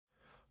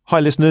Hi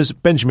listeners,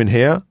 Benjamin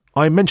here.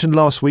 I mentioned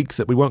last week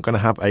that we weren't going to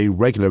have a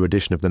regular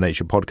edition of the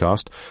Nature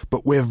podcast,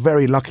 but we're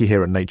very lucky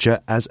here at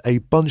Nature as a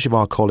bunch of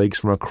our colleagues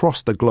from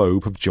across the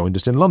globe have joined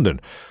us in London.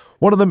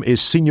 One of them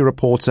is senior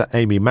reporter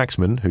Amy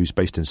Maxman, who's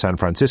based in San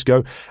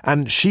Francisco,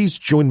 and she's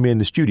joined me in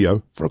the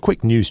studio for a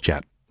quick news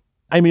chat.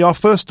 Amy, our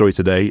first story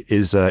today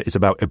is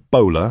about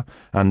Ebola,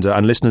 and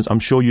listeners,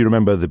 I'm sure you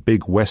remember the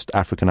big West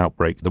African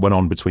outbreak that went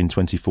on between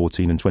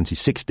 2014 and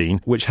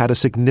 2016, which had a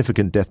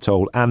significant death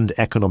toll and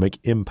economic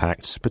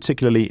impact,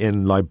 particularly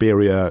in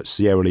Liberia,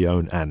 Sierra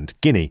Leone and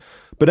Guinea.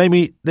 But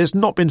Amy, there's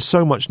not been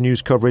so much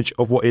news coverage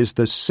of what is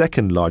the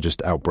second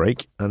largest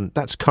outbreak, and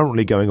that's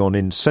currently going on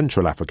in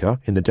Central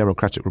Africa, in the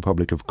Democratic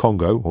Republic of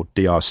Congo, or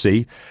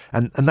DRC,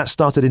 and that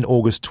started in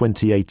August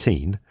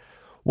 2018.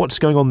 What's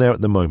going on there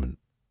at the moment?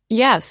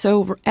 Yeah,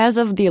 so as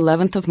of the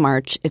 11th of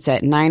March, it's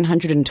at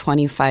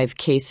 925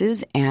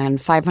 cases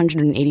and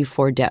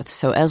 584 deaths.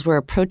 So as we're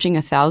approaching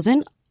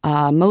 1,000,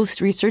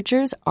 most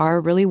researchers are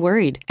really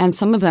worried. And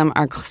some of them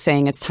are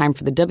saying it's time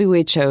for the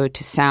WHO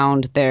to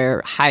sound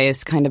their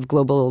highest kind of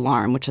global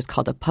alarm, which is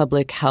called a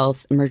public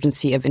health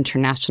emergency of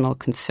international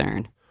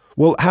concern.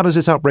 Well, how does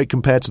this outbreak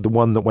compare to the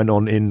one that went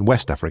on in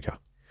West Africa?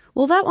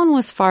 Well, that one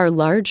was far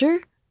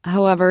larger.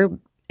 However,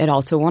 it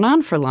also went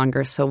on for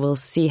longer, so we'll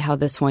see how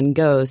this one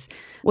goes.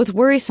 What's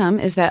worrisome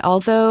is that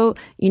although,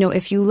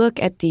 if you look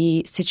at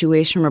the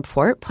situation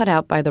report put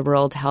out by the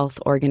World Health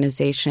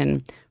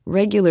Organization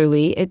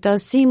regularly, it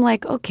does seem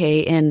like,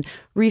 okay, in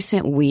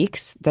recent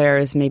weeks,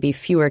 there's maybe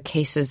fewer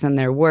cases than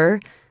there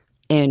were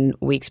in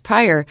weeks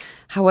prior.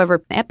 However,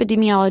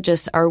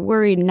 epidemiologists are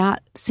worried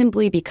not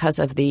simply because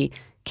of the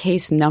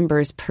case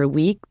numbers per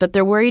week, but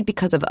they're worried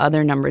because of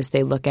other numbers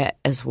they look at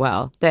as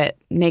well that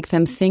make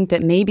them think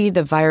that maybe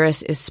the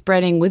virus is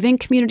spreading within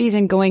communities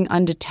and going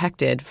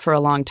undetected for a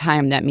long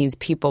time. That means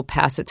people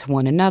pass it to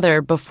one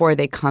another before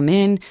they come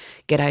in,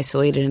 get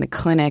isolated in a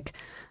clinic,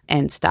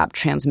 and stop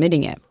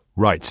transmitting it.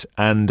 Right.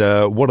 And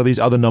what are these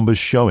other numbers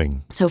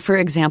showing? So, for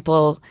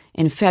example,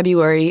 in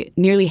February,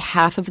 nearly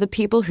half of the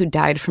people who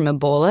died from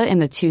Ebola in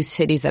the two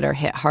cities that are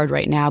hit hard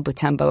right now,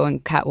 Butembo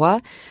and Katwa,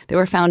 they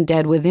were found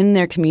dead within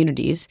their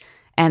communities.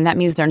 And that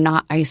means they're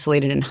not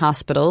isolated in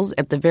hospitals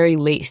at the very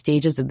late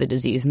stages of the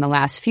disease, in the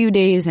last few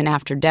days and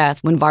after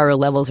death, when viral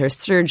levels are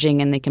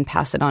surging and they can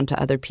pass it on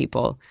to other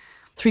people.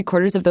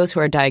 3/4 of those who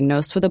are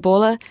diagnosed with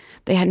Ebola,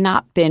 they had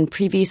not been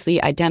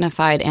previously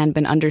identified and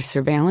been under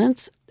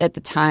surveillance at the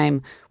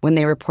time when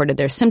they reported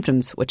their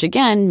symptoms, which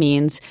again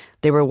means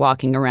they were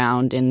walking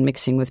around and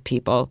mixing with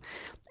people.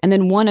 And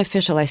then one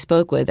official I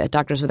spoke with at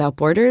Doctors Without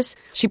Borders,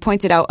 she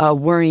pointed out a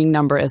worrying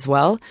number as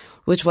well,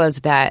 which was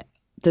that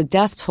the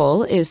death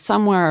toll is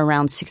somewhere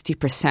around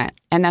 60%.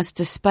 And that's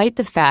despite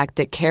the fact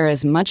that care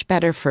is much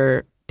better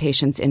for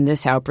patients in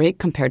this outbreak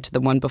compared to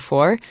the one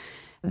before.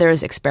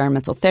 There's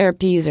experimental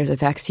therapies, there's a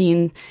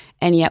vaccine,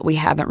 and yet we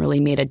haven't really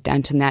made a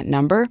dent in that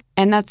number.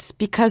 And that's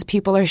because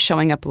people are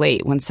showing up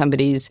late. When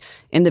somebody's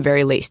in the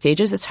very late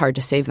stages, it's hard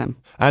to save them.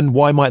 And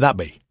why might that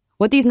be?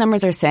 What these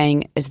numbers are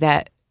saying is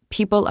that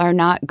people are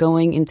not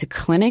going into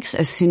clinics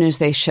as soon as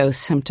they show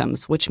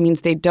symptoms, which means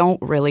they don't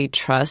really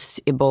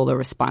trust Ebola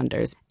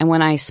responders. And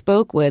when I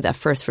spoke with a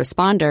first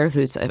responder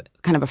who's a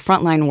kind of a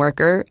frontline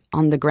worker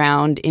on the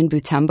ground in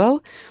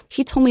Butembo,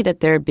 he told me that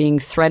they're being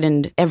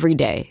threatened every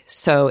day.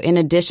 So in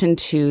addition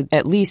to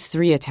at least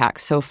 3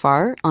 attacks so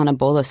far on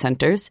Ebola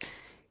centers,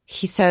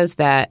 he says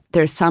that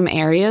there's some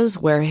areas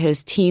where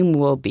his team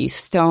will be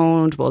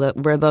stoned,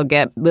 where they'll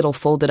get little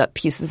folded up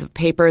pieces of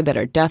paper that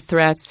are death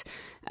threats.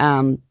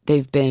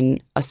 They've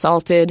been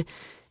assaulted.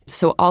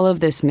 So all of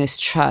this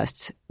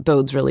mistrust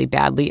bodes really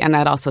badly. And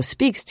that also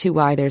speaks to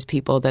why there's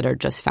people that are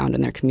just found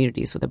in their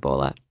communities with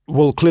Ebola.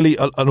 Well, clearly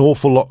an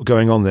awful lot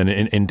going on then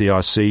in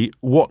DRC.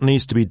 What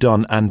needs to be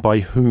done and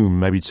by whom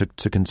maybe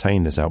to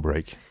contain this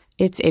outbreak?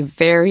 It's a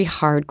very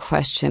hard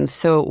question.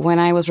 So when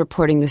I was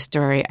reporting this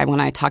story, when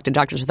I talked to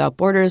Doctors Without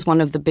Borders,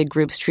 one of the big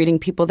groups treating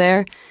people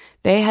there,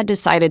 they had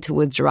decided to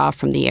withdraw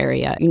from the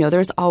area.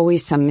 There's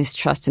always some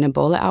mistrust in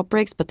Ebola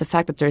outbreaks, but the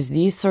fact that there's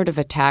these sort of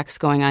attacks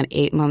going on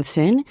 8 months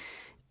in,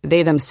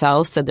 they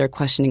themselves said they're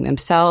questioning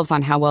themselves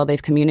on how well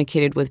they've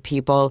communicated with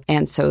people.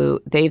 And so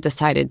they've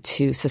decided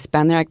to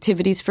suspend their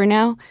activities for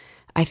now.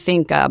 I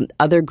think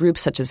other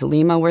groups such as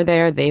Lima were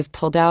there. They've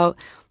pulled out.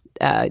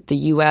 The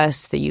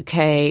U.S., the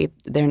U.K.,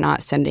 they're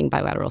not sending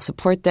bilateral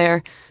support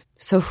there.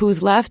 So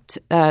who's left?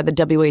 The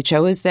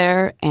WHO is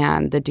there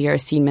and the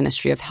DRC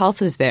Ministry of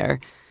Health is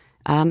there.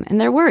 And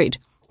they're worried.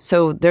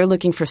 So they're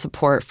looking for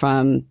support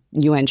from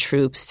UN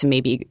troops to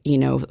maybe,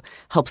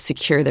 help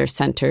secure their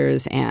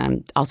centers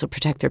and also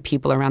protect their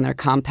people around their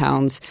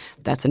compounds.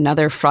 That's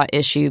another fraught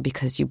issue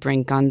because you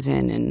bring guns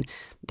in and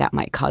that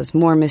might cause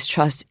more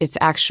mistrust. It's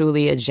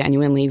actually a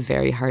genuinely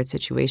very hard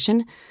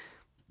situation.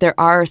 There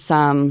are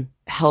some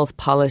health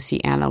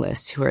policy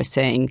analysts who are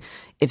saying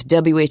if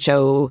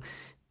WHO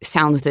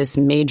sounds this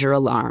major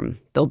alarm,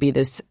 there'll be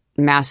this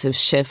massive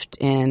shift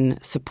in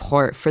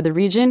support for the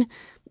region.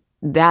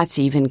 That's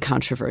even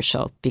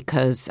controversial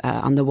because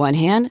on the one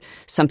hand,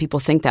 some people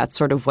think that's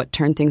sort of what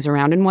turned things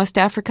around in West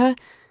Africa.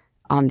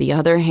 On the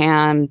other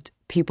hand,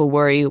 people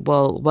worry,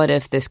 well, what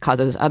if this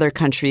causes other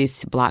countries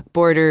to block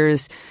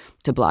borders,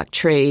 to block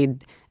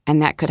trade?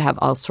 And that could have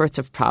all sorts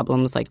of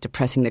problems like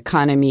depressing the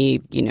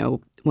economy,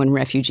 when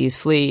refugees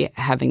flee,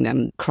 having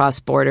them cross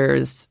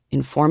borders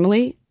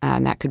informally,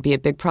 and that could be a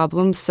big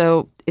problem.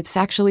 So it's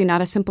actually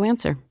not a simple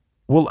answer.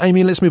 Well,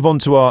 Amy, let's move on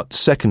to our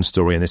second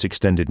story in this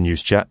extended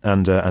news chat,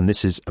 and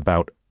this is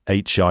about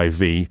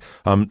HIV.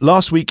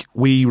 Last week,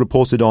 we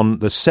reported on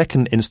the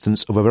second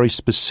instance of a very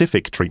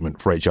specific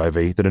treatment for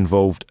HIV that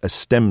involved a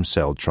stem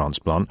cell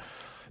transplant.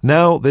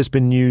 Now there's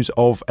been news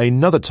of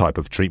another type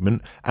of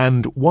treatment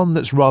and one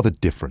that's rather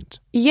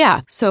different.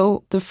 Yeah.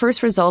 So the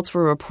first results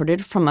were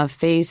reported from a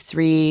phase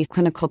 3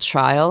 clinical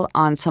trial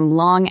on some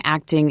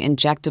long-acting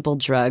injectable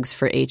drugs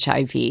for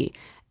HIV.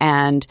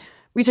 And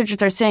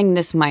researchers are saying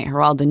this might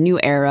herald a new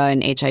era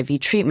in HIV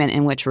treatment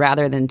in which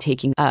rather than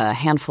taking a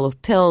handful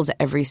of pills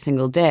every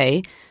single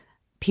day,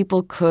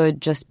 people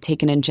could just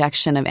take an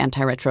injection of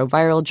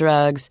antiretroviral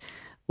drugs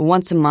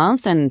once a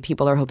month, and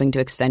people are hoping to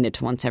extend it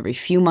to once every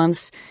few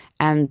months.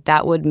 And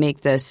that would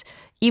make this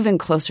even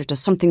closer to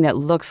something that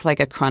looks like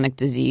a chronic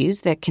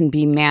disease that can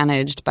be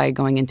managed by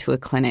going into a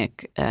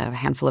clinic a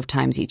handful of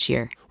times each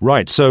year.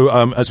 Right. So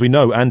as we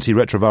know,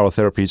 antiretroviral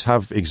therapies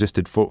have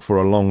existed for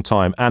a long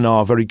time and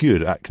are very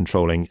good at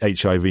controlling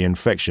HIV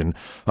infection.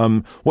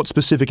 What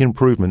specific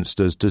improvements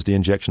does the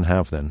injection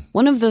have then?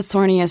 One of the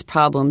thorniest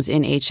problems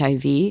in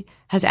HIV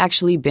has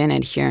actually been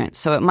adherence.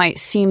 So it might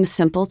seem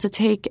simple to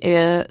take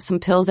some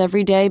pills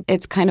every day.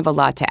 It's kind of a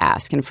lot to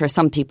ask. And for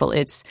some people,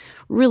 it's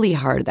really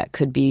hard. That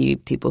could be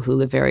people who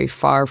live very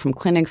far from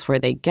clinics where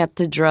they get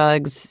the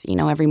drugs,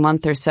 every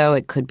month or so.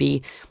 It could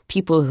be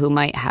people who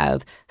might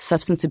have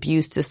substance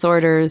abuse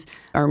disorders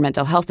or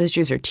mental health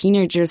issues, or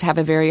teenagers have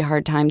a very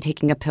hard time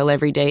taking a pill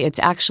every day. It's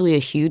actually a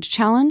huge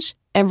challenge.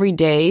 Every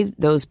day,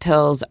 those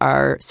pills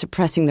are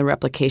suppressing the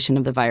replication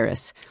of the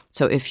virus.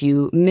 So if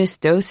you miss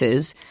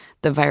doses,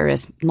 the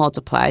virus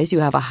multiplies.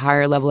 You have a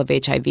higher level of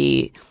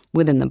HIV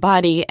within the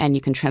body, and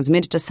you can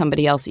transmit it to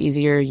somebody else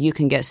easier. You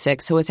can get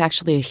sick. So it's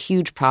actually a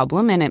huge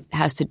problem, and it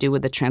has to do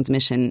with the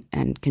transmission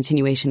and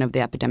continuation of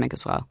the epidemic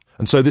as well.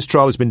 And so this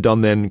trial has been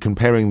done then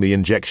comparing the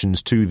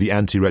injections to the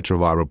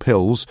antiretroviral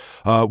pills.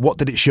 What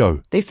did it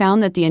show? They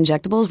found that the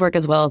injectables work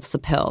as well as the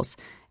pills.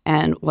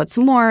 And what's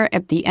more,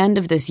 at the end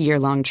of this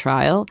year-long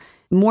trial,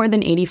 more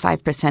than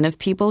 85% of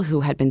people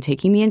who had been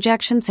taking the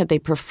injection said they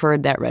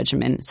preferred that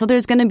regimen. So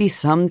there's going to be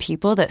some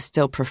people that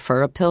still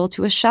prefer a pill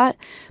to a shot,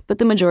 but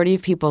the majority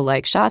of people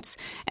like shots.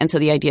 And so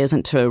the idea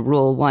isn't to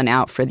rule one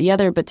out for the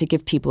other, but to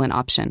give people an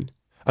option.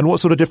 And what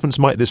sort of difference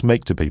might this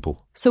make to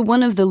people? So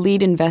one of the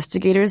lead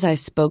investigators I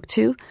spoke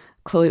to,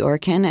 Chloe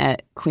Orkin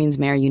at Queen's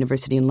Mary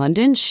University in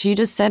London, she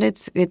just said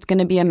it's going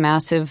to be a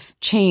massive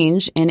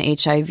change in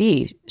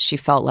HIV. She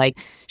felt like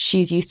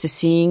she's used to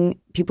seeing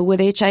people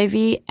with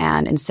HIV,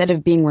 and instead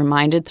of being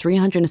reminded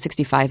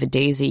 365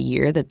 days a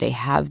year that they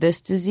have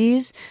this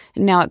disease,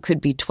 now it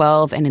could be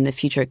 12, and in the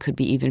future it could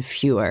be even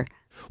fewer.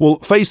 Well,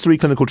 phase 3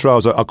 clinical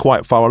trials are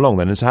quite far along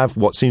then, and to have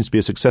what seems to be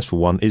a successful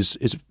one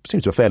seems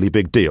to be a fairly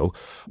big deal.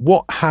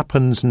 What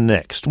happens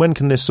next? When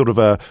can this sort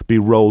of be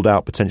rolled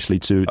out potentially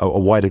to a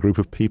wider group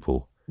of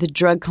people? The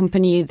drug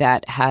company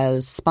that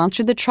has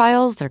sponsored the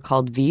trials, they're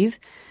called ViiV.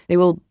 They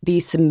will be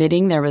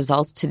submitting their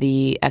results to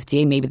the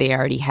FDA. Maybe they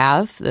already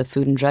have, the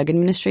Food and Drug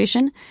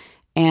Administration.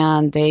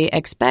 And they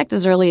expect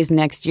as early as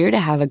next year to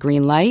have a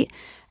green light.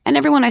 And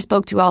everyone I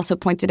spoke to also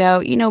pointed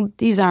out,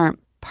 these aren't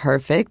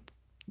perfect.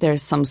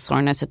 There's some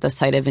soreness at the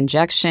site of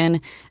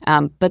injection,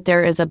 but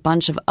there is a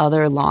bunch of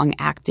other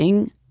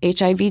long-acting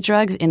HIV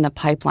drugs in the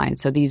pipeline.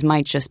 So these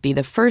might just be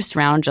the first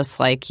round, just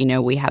like,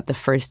 we had the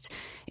first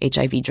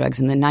HIV drugs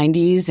in the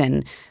 90s,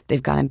 and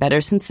they've gotten better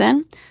since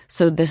then.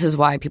 So this is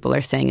why people are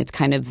saying it's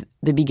kind of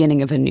the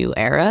beginning of a new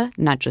era,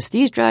 not just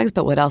these drugs,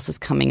 but what else is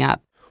coming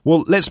up.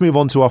 Well, let's move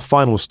on to our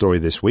final story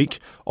this week.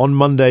 On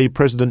Monday,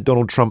 President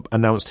Donald Trump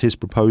announced his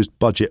proposed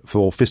budget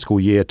for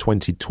fiscal year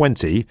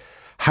 2020.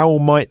 How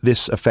might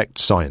this affect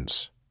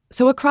science?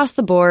 So across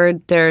the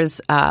board,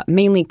 there's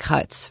mainly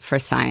cuts for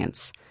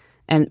science.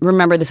 And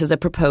remember, this is a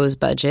proposed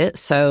budget,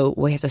 so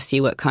we have to see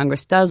what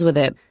Congress does with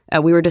it.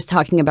 We were just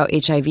talking about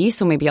HIV,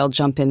 so maybe I'll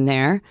jump in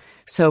there.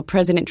 So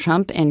President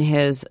Trump, in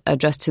his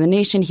address to the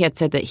nation, he had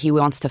said that he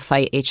wants to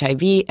fight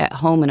HIV at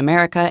home in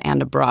America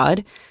and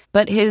abroad.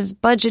 But his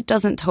budget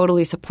doesn't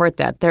totally support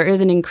that. There is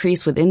an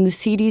increase within the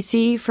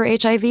CDC for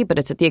HIV, but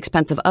it's at the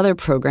expense of other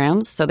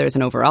programs. So there's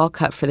an overall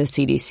cut for the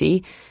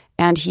CDC.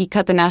 And he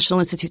cut the National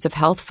Institutes of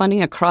Health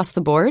funding across the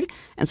board.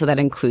 And so that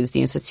includes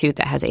the institute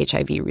that has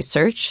HIV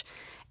research.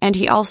 And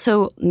he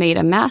also made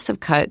a massive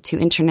cut to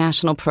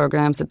international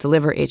programs that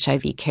deliver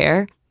HIV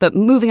care. But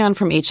moving on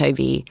from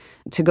HIV,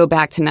 to go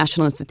back to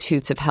National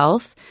Institutes of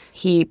Health,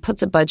 he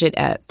puts a budget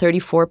at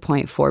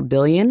 $34.4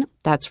 billion.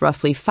 That's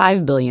roughly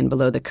 $5 billion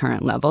below the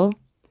current level.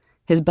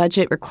 His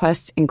budget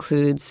request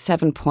includes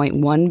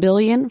 $7.1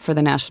 billion for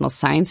the National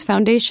Science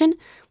Foundation.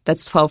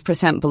 That's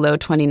 12% below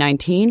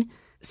 2019.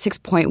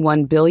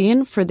 $6.1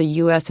 billion for the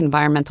U.S.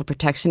 Environmental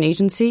Protection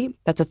Agency.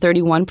 That's a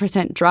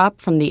 31% drop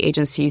from the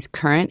agency's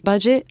current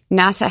budget.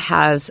 NASA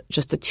has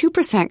just a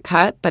 2%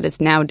 cut, but it's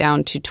now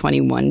down to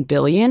 $21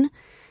 billion.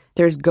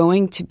 There's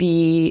going to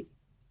be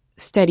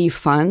steady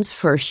funds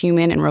for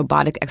human and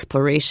robotic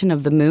exploration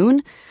of the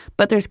moon,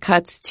 but there's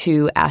cuts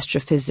to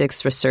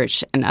astrophysics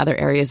research and other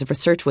areas of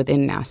research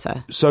within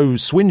NASA. So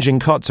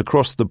swinging cuts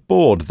across the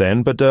board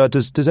then, but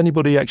does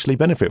anybody actually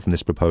benefit from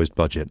this proposed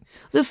budget?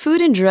 The Food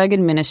and Drug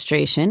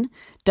Administration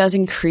does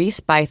increase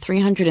by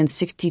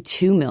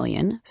 $362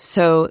 million,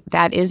 so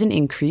that is an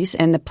increase,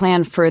 and the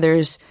plan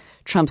furthers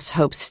Trump's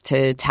hopes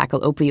to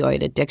tackle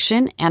opioid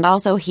addiction, and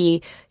also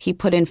he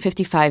put in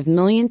 $55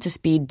 million to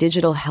speed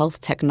digital health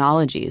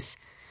technologies.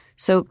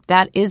 So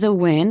that is a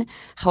win.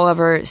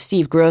 However,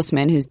 Steve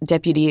Grossman, who's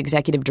deputy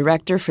executive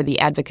director for the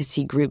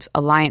advocacy group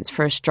Alliance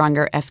for a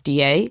Stronger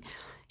FDA,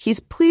 he's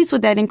pleased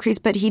with that increase,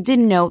 but he did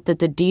note that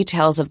the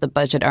details of the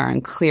budget are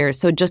unclear.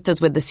 So just as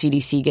with the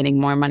CDC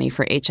getting more money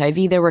for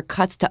HIV, there were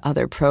cuts to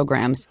other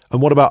programs. And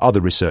what about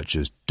other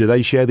researchers? Do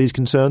they share these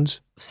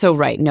concerns? So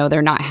right, no,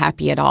 they're not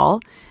happy at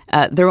all.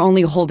 They're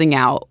only holding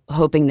out,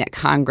 hoping that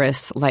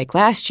Congress, like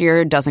last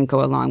year, doesn't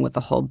go along with the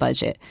whole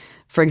budget.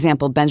 For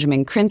example,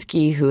 Benjamin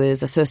Krinsky, who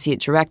is Associate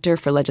Director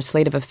for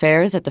Legislative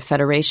Affairs at the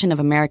Federation of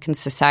American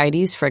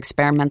Societies for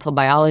Experimental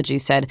Biology,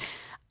 said,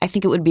 "I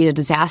think it would be a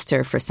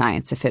disaster for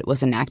science if it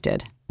was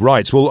enacted."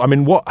 Right. Well, I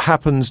mean, what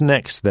happens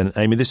next then,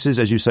 Amy? This is,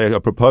 as you say, a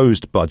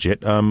proposed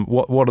budget.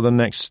 What are the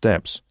next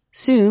steps?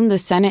 Soon, the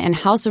Senate and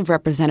House of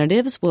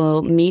Representatives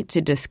will meet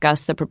to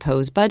discuss the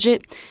proposed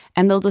budget,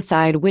 and they'll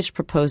decide which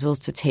proposals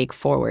to take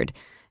forward.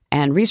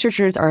 And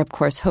researchers are, of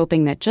course,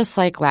 hoping that just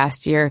like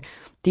last year,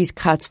 these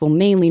cuts will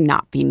mainly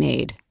not be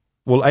made.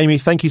 Well, Amy,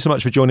 thank you so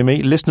much for joining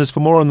me. Listeners, for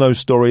more on those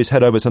stories,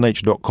 head over to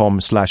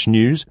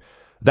nature.com/news.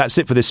 That's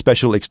it for this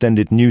special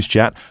extended news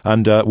chat,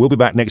 and we'll be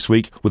back next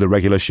week with a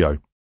regular show.